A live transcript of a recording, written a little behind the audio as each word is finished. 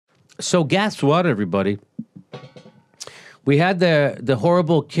So guess what, everybody? We had the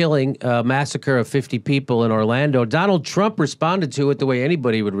horrible killing, massacre of 50 people in Orlando. Donald Trump responded to it the way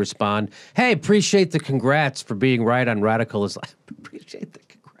anybody would respond. Hey, appreciate the congrats for being right on radical Islam. Appreciate the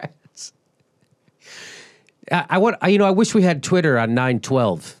congrats. I wish we had Twitter on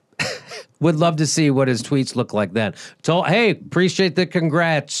 9/12. Would love to see what his tweets look like then. So, hey, appreciate the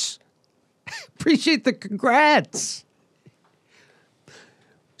congrats. Appreciate the congrats.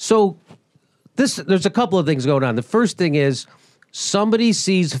 So there's a couple of things going on. The first thing is somebody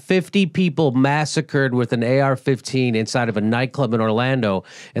sees 50 people massacred with an AR-15 inside of a nightclub in Orlando,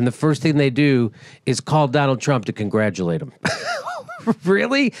 and the first thing they do is call Donald Trump to congratulate him.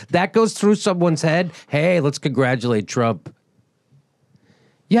 Really? That goes through someone's head? Hey, let's congratulate Trump.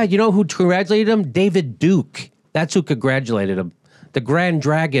 Yeah, you know who congratulated him? David Duke. That's who congratulated him. The Grand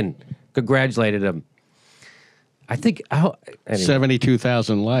Dragon congratulated him. I think... anyway.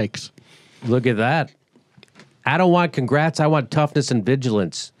 72,000 likes. Look at that. I don't want congrats. I want toughness and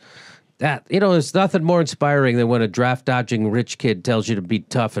vigilance. There's nothing more inspiring than when a draft-dodging rich kid tells you to be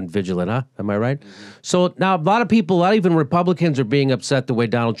tough and vigilant, huh? Am I right? Mm-hmm. So now a lot of people, a lot even Republicans are being upset the way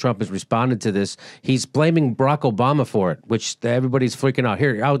Donald Trump has responded to this. He's blaming Barack Obama for it, which everybody's freaking out.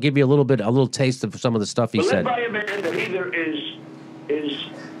 Here, I'll give you a little taste of some of the stuff he said. Led by a man that either is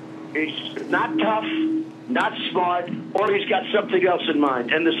not tough, not smart, or he's got something else in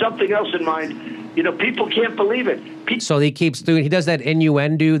mind. And the something else in mind, people can't believe it. So he does that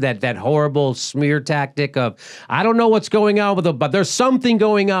innuendo, that horrible smear tactic of, I don't know what's going on with Obama. There's something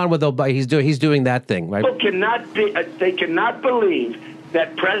going on with Obama. He's doing that thing, right? People they cannot believe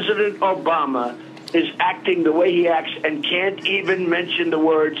that President Obama is acting the way he acts and can't even mention the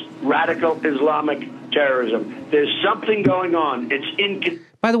words radical Islamic terrorism. There's something going on.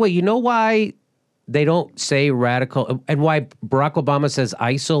 By the way, you know why they don't say radical, and why Barack Obama says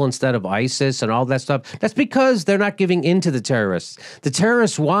ISIL instead of ISIS and all that stuff? That's because they're not giving in to the terrorists. The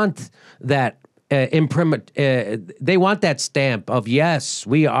terrorists want that they want that stamp of, yes,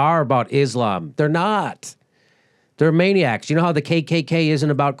 we are about Islam. They're not. They're maniacs. You know how the KKK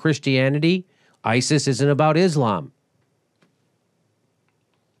isn't about Christianity? ISIS isn't about Islam.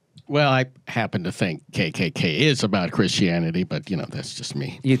 Well, I happen to think KKK is about Christianity, but, that's just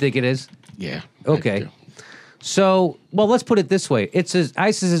me. You think it is? Yeah. Okay. So, let's put it this way.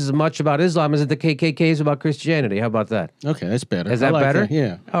 ISIS is as much about Islam as the KKK is about Christianity. How about that? Okay, that's better. Is that better? That.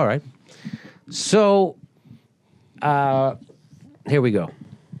 Yeah. All right. So, here we go.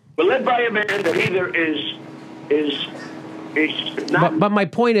 But led by a man that either is not... But my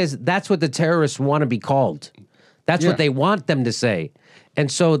point is, that's what the terrorists want to be called. That's what they want them to say. And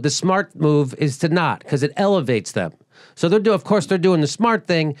so the smart move is to not, because it elevates them. So of course, they're doing the smart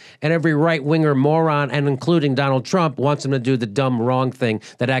thing, and every right-winger moron, and including Donald Trump, wants them to do the dumb, wrong thing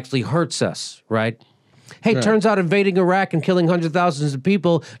that actually hurts us, right? Hey, turns out invading Iraq and killing hundreds of thousands of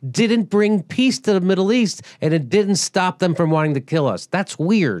people didn't bring peace to the Middle East, and it didn't stop them from wanting to kill us. That's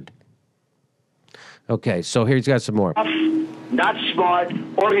weird. Okay, so here's got some more. Not smart,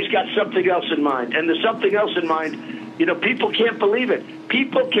 or he's got something else in mind. And the something else in mind, people can't believe it.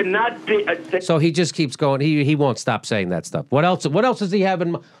 People cannot be... So he just keeps going. He won't stop saying that stuff. What else does he have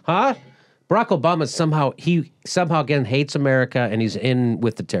in mind? Huh? Barack Obama somehow again hates America, and he's in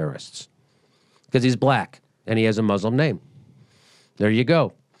with the terrorists. Because he's black, and he has a Muslim name. There you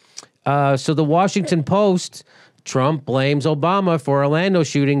go. So the Washington Post, Trump blames Obama for Orlando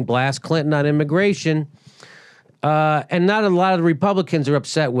shooting, blasts Clinton on immigration. And not a lot of the Republicans are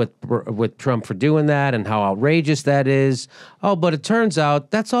upset with Trump for doing that and how outrageous that is. Oh, but it turns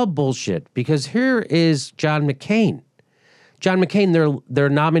out that's all bullshit, because here is John McCain. John McCain, their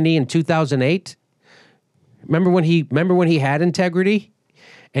nominee in 2008. Remember when he had integrity?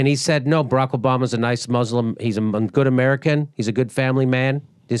 And he said, no, Barack Obama's a nice Muslim. He's a good American. He's a good family man.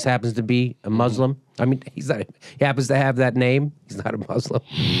 This happens to be a Muslim. I mean, he happens to have that name. He's not a Muslim.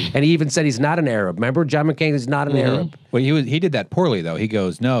 And he even said he's not an Arab. Remember, John McCain is not an Arab. Well, he did that poorly, though. He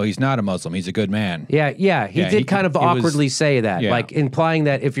goes, no, he's not a Muslim. He's a good man. Yeah. He did kind of awkwardly say that, like implying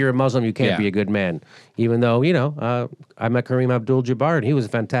that if you're a Muslim, you can't be a good man. Even though, I met Kareem Abdul-Jabbar, and he was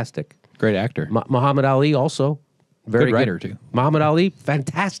fantastic. Great actor. Muhammad Ali also. Very good writer, too. Muhammad Ali,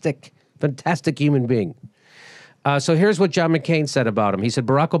 fantastic human being. So here's what John McCain said about him. He said,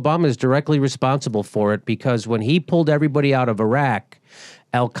 Barack Obama is directly responsible for it because when he pulled everybody out of Iraq,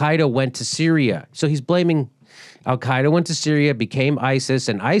 Al-Qaeda went to Syria. So he's blaming Al-Qaeda went to Syria, became ISIS,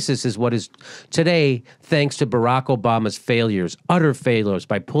 and ISIS is what is today thanks to Barack Obama's failures, utter failures,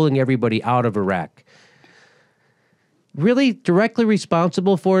 by pulling everybody out of Iraq. really directly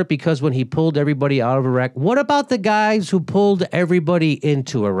responsible for it? Because when he pulled everybody out of Iraq, what about the guys who pulled everybody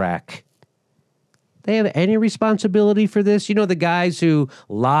into Iraq? They have any responsibility for this? You know, the guys who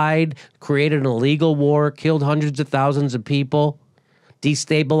lied, created an illegal war, killed hundreds of thousands of people,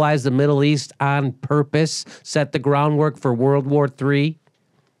 destabilized the Middle East on purpose, set the groundwork for World War III.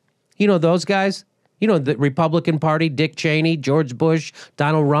 You know those guys? You know, the Republican Party, Dick Cheney, George Bush,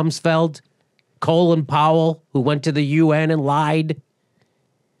 Donald Rumsfeld, Colin Powell, who went to the UN and lied.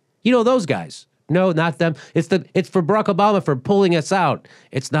 You know those guys. No, not them. It's for Barack Obama for pulling us out.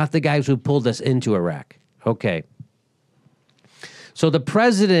 It's not the guys who pulled us into Iraq. Okay. So the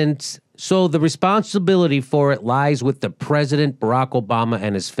responsibility for it lies with the president, Barack Obama,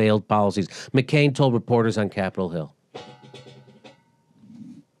 and his failed policies. McCain told reporters on Capitol Hill.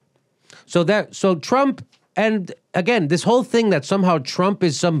 So Trump, and again, this whole thing that somehow Trump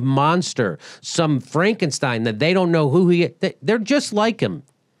is some monster, some Frankenstein, that they don't know who he is. They're just like him.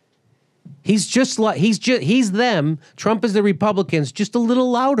 He's them. Trump is the Republicans, just a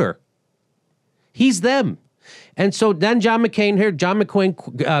little louder. He's them. And so then John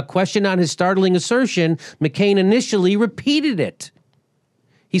McCain questioned on his startling assertion. McCain initially repeated it.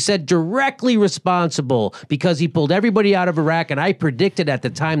 He said directly responsible because he pulled everybody out of Iraq, and I predicted at the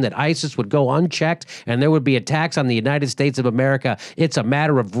time that ISIS would go unchecked and there would be attacks on the United States of America. It's a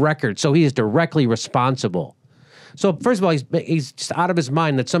matter of record, so he is directly responsible. So first of all, he's just out of his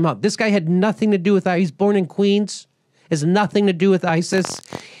mind that somehow this guy had nothing to do with that. He's born in Queens, has nothing to do with ISIS.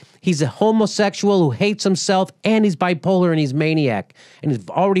 He's a homosexual who hates himself, and he's bipolar, and he's maniac. And he's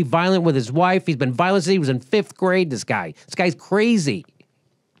already violent with his wife. He's been violent since he was in 5th grade, this guy. This guy's crazy.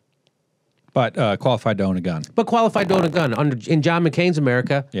 But qualified to own a gun. But qualified to own a gun. In John McCain's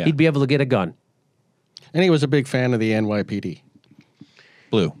America, he'd be able to get a gun. And he was a big fan of the NYPD.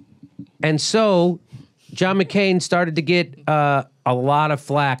 Blue. And so John McCain started to get a lot of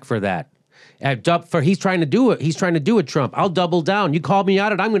flack for that. He's trying to do it. He's trying to do it, Trump. I'll double down. You called me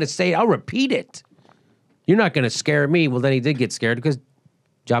out, and I'm going to say, I'll repeat it. You're not going to scare me. Well, then he did get scared because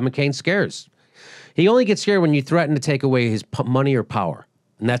John McCain scares. He only gets scared when you threaten to take away his money or power,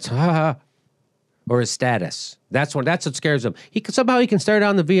 and that's or his status. That's what scares him. Somehow he can stare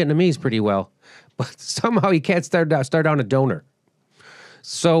down the Vietnamese pretty well, but somehow he can't stare down a donor.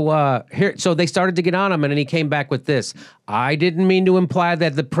 So so they started to get on him, and then he came back with this. I didn't mean to imply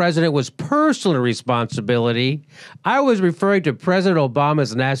that the president was personal responsibility. I was referring to President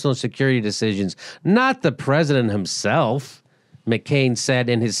Obama's national security decisions, not the president himself, McCain said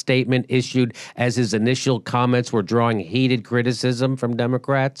in his statement issued as his initial comments were drawing heated criticism from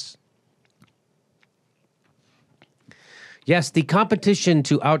Democrats. Yes, the competition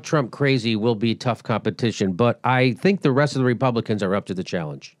to out-Trump crazy will be tough competition, but I think the rest of the Republicans are up to the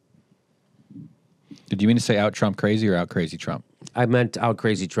challenge. Did you mean to say out-Trump crazy or out-crazy Trump? I meant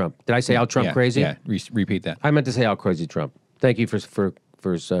out-crazy Trump. Did I say out-Trump crazy? Yeah, repeat that. I meant to say out-crazy Trump. Thank you for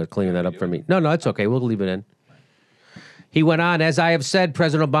cleaning that up for me. No, it's okay. We'll leave it in. He went on, as I have said,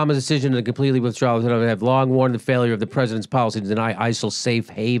 President Obama's decision to completely withdraw have long warned the failure of the president's policy to deny ISIL safe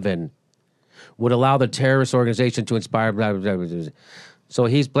haven would allow the terrorist organization to inspire blah, blah, blah, blah. So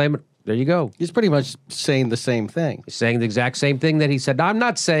he's blaming. There you go. He's pretty much saying the same thing. He's saying the exact same thing that he said. No, I'm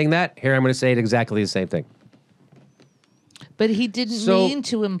not saying that. Here, I'm going to say it exactly the same thing. But he didn't mean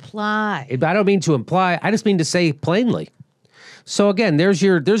to imply. I don't mean to imply. I just mean to say plainly. So again, there's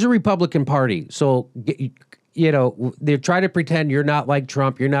a Republican Party. So they're trying to pretend you're not like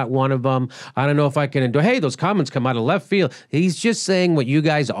Trump. You're not one of them. I don't know if I can endure. Hey, those comments come out of left field. He's just saying what you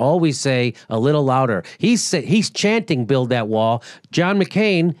guys always say a little louder. He's chanting, build that wall. John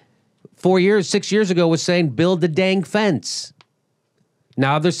McCain, 6 years ago, was saying, build the dang fence.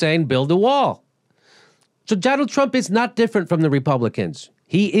 Now they're saying, build a wall. So Donald Trump is not different from the Republicans.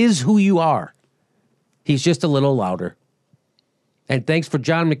 He is who you are. He's just a little louder. And thanks for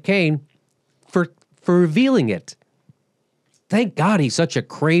John McCain for revealing it. Thank God he's such a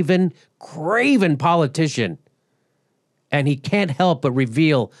craven politician. And he can't help but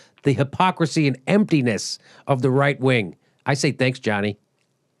reveal the hypocrisy and emptiness of the right wing. I say thanks, Johnny.